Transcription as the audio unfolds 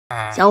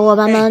小伙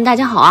伴们，大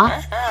家好啊！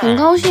很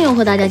高兴又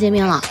和大家见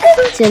面了。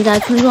现在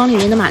村庄里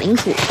面的马铃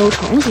薯都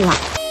成熟了，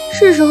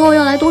是时候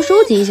要来多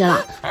收集一些了，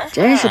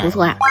真是不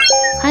错呀！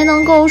还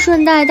能够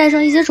顺带带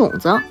上一些种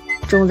子，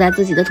种在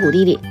自己的土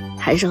地里，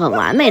还是很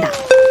完美的。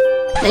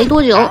没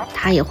多久，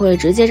它也会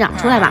直接长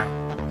出来吧？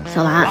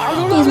小蓝，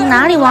你从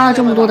哪里挖了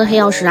这么多的黑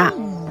曜石啊？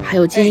还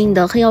有坚硬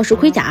的黑曜石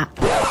盔甲。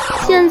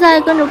现在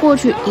跟着过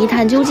去一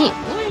探究竟，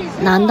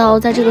难道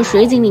在这个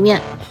水井里面？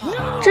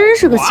真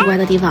是个奇怪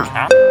的地方，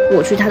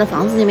我去他的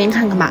房子那边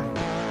看看吧。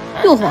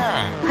哟呵，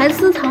还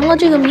私藏了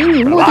这个迷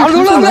你末地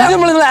传送门，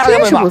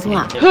真是不错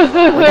啊！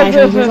我带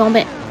上一些装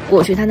备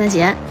过去探探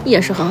险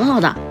也是很好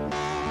的。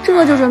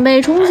这就准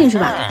备冲进去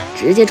吧，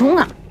直接冲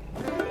啊！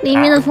里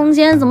面的空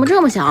间怎么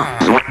这么小？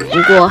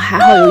不过还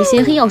好有一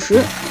些黑曜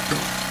石，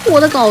我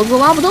的镐子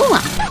挖不动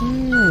了。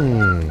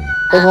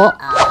哦吼，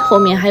后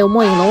面还有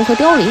末影龙和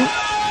凋零，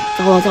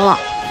糟了糟了，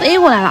飞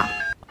过来了。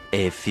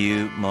A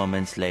few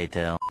moments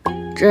later，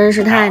 真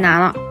是太难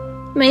了，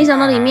没想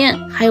到里面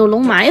还有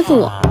龙埋伏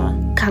我，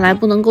看来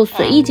不能够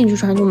随意进去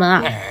传送门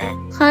啊，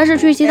还是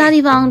去其他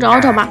地方找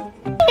找吧。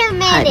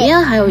海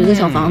边还有一个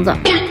小房子，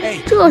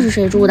这是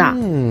谁住的？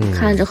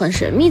看着很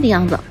神秘的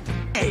样子。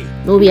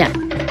奴婢，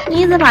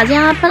你怎么把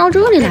家搬到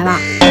这里来了？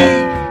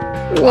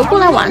我过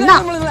来玩的，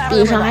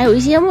地上还有一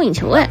些木影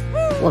球哎，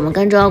我们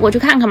跟着过去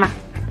看看吧。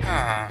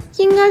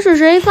应该是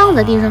谁放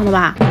在地上的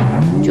吧？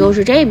就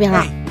是这边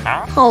了。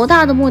好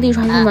大的末地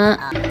传送门，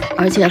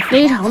而且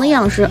非常的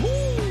样式。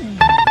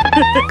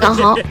刚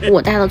好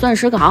我带了钻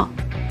石镐，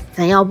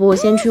咱要不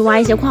先去挖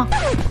一些矿，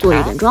做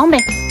一点装备。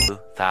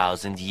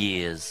2000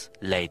 years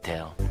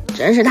later，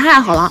 真是太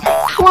好了，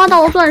挖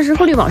到钻石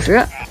和绿宝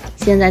石，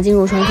现在进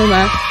入传送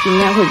门应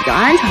该会比较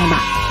安全了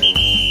吧？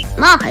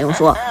那还用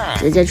说，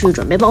直接去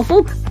准备暴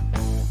富吧。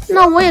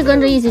那我也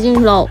跟着一起进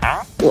去喽。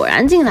果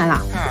然进来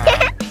了，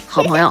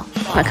好朋友，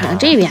快看看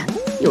这边，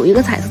有一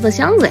个彩色的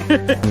箱子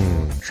哎。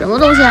什么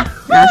东西？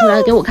拿出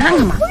来给我看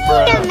看嘛！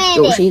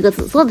又是一个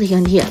紫色的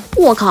天梯，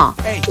我靠！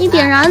你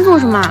点燃做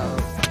什么？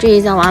这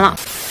一下完了。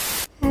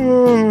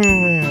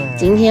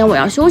今天我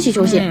要休息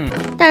休息，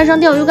带上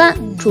钓鱼竿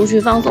出去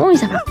放松一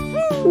下吧，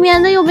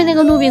免得又被那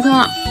个奴婢坑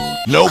了。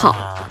靠！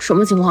什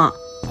么情况？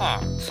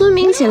村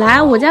民起来，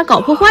我家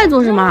搞破坏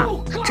做什么？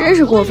真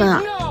是过分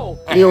啊！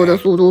溜的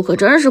速度可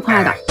真是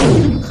快的，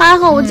还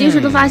好我及时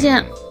的发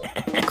现。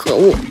可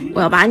恶！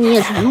我要把你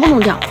也全部弄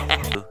掉。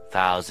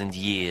1000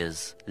 years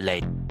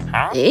later，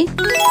 诶，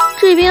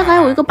这边还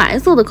有一个白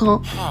色的坑，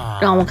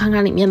让我看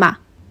看里面吧。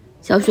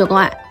小雪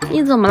怪，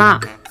你怎么了？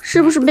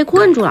是不是被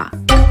困住了？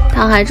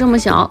它还这么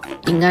小，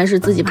应该是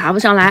自己爬不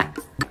上来。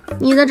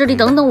你在这里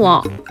等等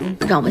我，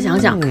让我想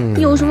想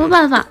有什么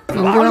办法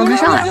能够让它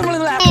上来。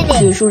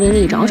去树林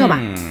里找找吧。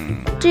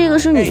这个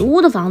是女巫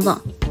的房子，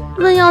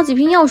问要几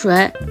瓶药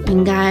水，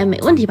应该没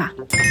问题吧？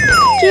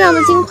这样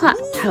的金块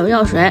还有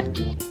药水，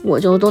我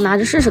就都拿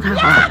着试试看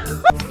好了。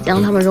将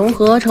它们融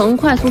合成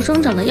快速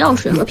生长的药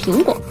水和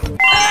苹果。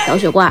小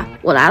雪怪，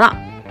我来了，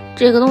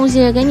这个东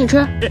西给你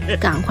吃，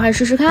赶快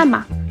试试看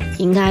吧，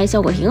应该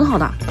效果挺好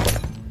的。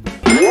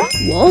哇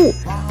哦，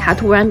它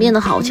突然变得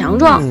好强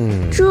壮，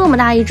这么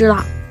大一只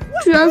了，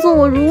居然送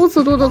我如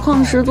此多的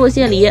矿石做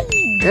谢礼，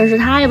真是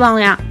太棒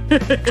了呀！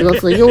这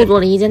次又做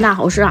了一件大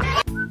好事啊，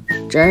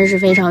真是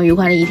非常愉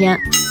快的一天。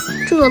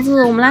这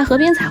次我们来河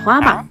边采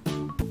花吧，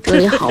这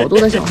里好多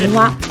的小黑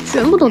花，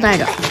全部都带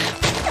着。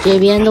这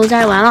边都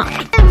摘完了，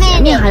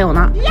前面还有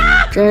呢，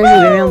真是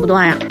源源不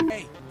断呀！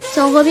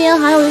小河边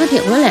还有一个铁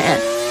傀儡，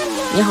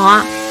你好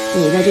啊，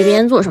你在这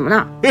边做什么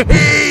呢？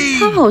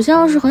他好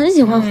像是很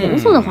喜欢红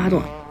色的花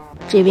朵，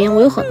这边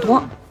我有很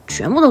多，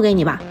全部都给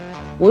你吧，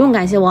不用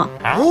感谢我。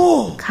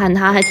看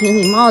他还挺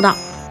礼貌的，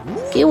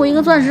给我一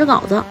个钻石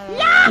镐子，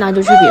那就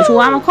去别处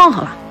挖矿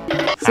好了。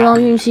希望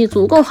运气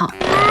足够好。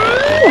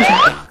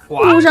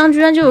哇塞，路上居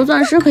然就有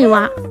钻石可以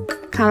挖，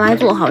看来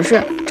做好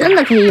事真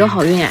的可以有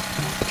好运哎！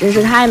真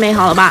是太美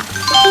好了吧！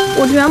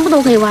我全部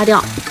都可以挖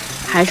掉，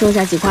还剩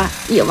下几块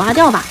也挖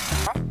掉吧。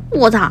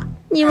我操，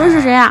你们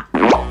是谁啊？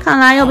看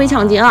来要被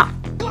抢劫了，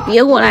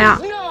别过来啊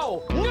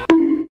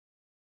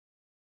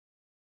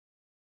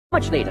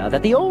！Much later, that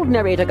the old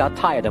narrator got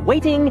tired of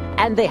waiting,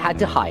 and they had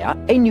to hire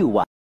a new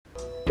one.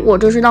 我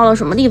这是到了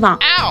什么地方？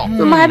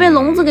怎么还被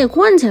笼子给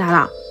困起来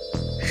了？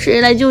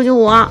谁来救救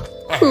我啊！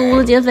可恶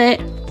的劫匪！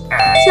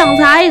抢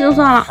财也就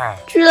算了，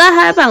居然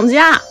还绑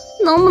架，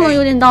能不能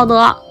有点道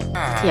德？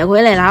铁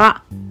傀儡来了，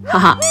哈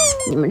哈，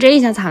你们这一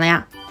下惨了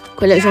呀！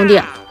傀儡兄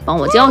弟，帮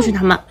我教训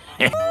他们。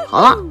好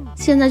了，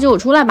现在就我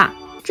出来吧，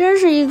真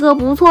是一个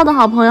不错的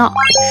好朋友，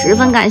十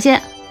分感谢。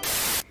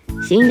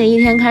新的一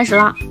天开始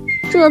了，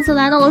这次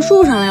来到了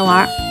树上来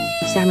玩，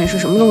下面是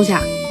什么东西啊？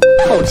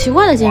好奇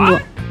怪的建筑，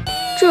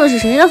这是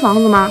谁的房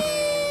子吗？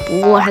不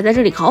过还在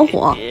这里烤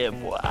火，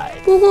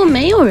不过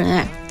没有人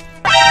哎。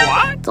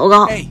糟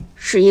糕，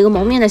是一个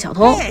蒙面的小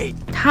偷，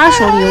他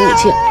手里有武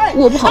器，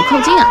我不好靠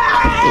近啊，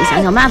得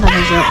想想办法才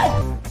行。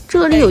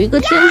这里有一个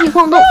天梯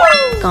矿洞，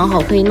刚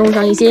好可以弄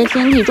上一些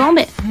天梯装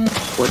备。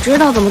我知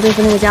道怎么对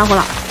付那个家伙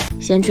了，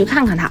先去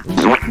看看他，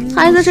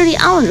还在这里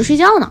安稳着睡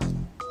觉呢。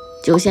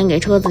就先给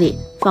车子里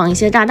放一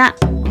些炸弹，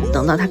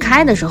等到它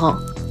开的时候，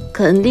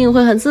肯定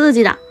会很刺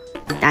激的，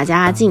大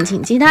家敬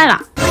请期待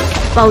吧！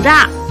爆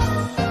炸！